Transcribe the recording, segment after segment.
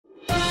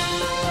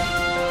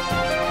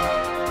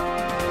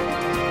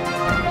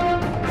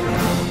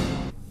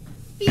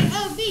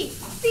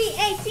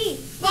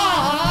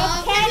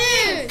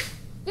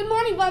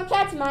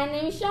my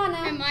name is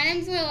Shauna. And my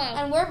name's Willow.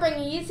 And we're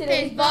bringing you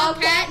today's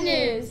Bobcat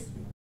News.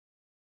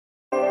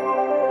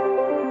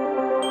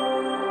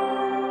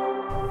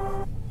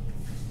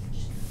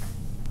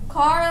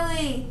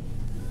 Carly.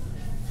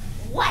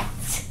 What?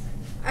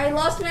 I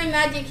lost my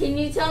magic. Can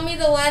you tell me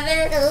the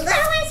weather? The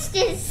lowest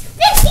is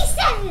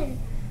 57.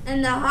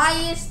 And the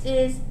highest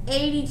is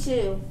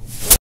 82.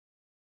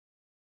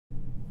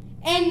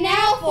 And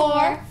now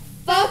for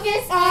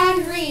Focus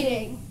on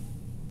Reading.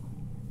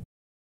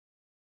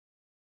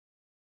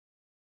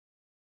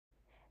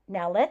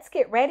 Now let's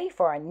get ready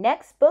for our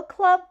next book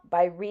club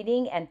by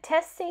reading and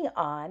testing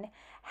on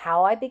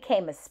How I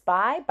Became a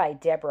Spy by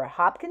Deborah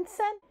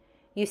Hopkinson.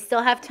 You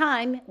still have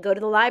time. Go to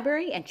the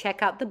library and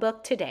check out the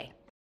book today.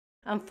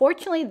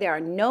 Unfortunately, there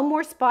are no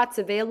more spots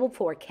available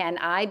for Can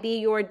I Be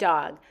Your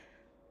Dog?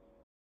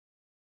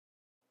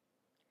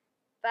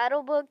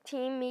 Battle book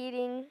team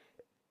meeting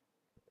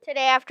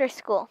today after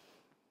school.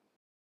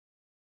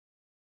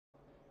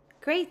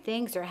 Great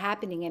things are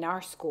happening in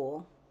our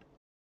school.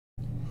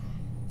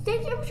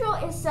 Safety Patrol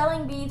is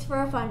selling beads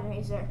for a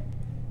fundraiser.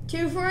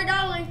 2 for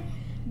 $1.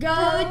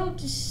 Go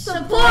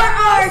support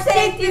our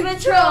Safety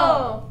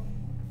Patrol!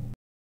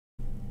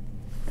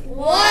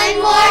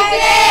 One more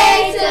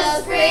day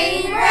till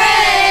spring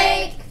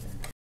break!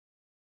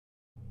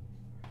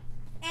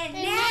 And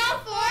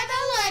now for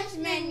the lunch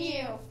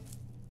menu.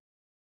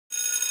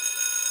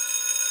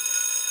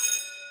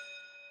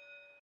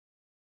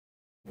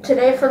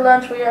 Today for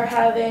lunch we are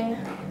having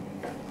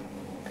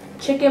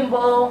chicken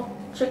bowl,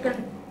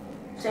 chicken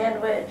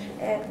sandwich,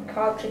 and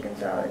cob chicken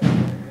salad.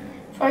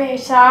 For your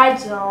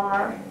sides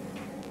are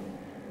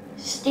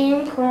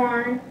steamed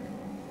corn,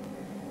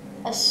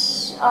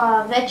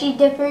 veggie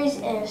dippers,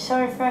 and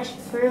some fresh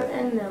fruit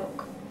and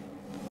milk.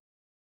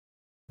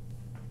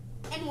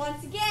 And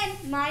once again,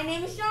 my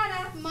name is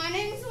Shauna. My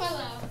name's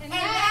Willow. And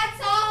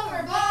that's all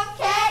for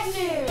Bobcat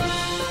News.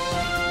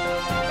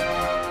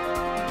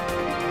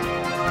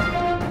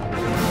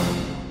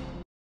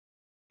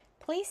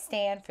 Please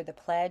stand for the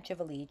Pledge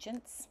of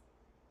Allegiance.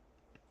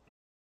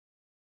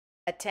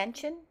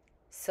 Attention,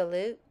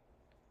 salute,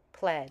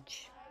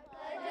 pledge.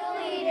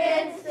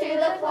 Allegiance to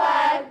the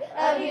flag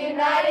of the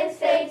United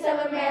States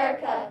of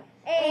America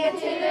and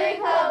to the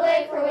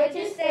republic for which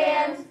it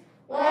stands,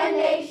 one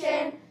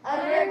nation,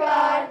 under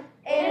God,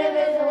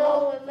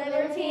 indivisible, with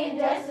liberty and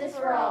justice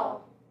for all.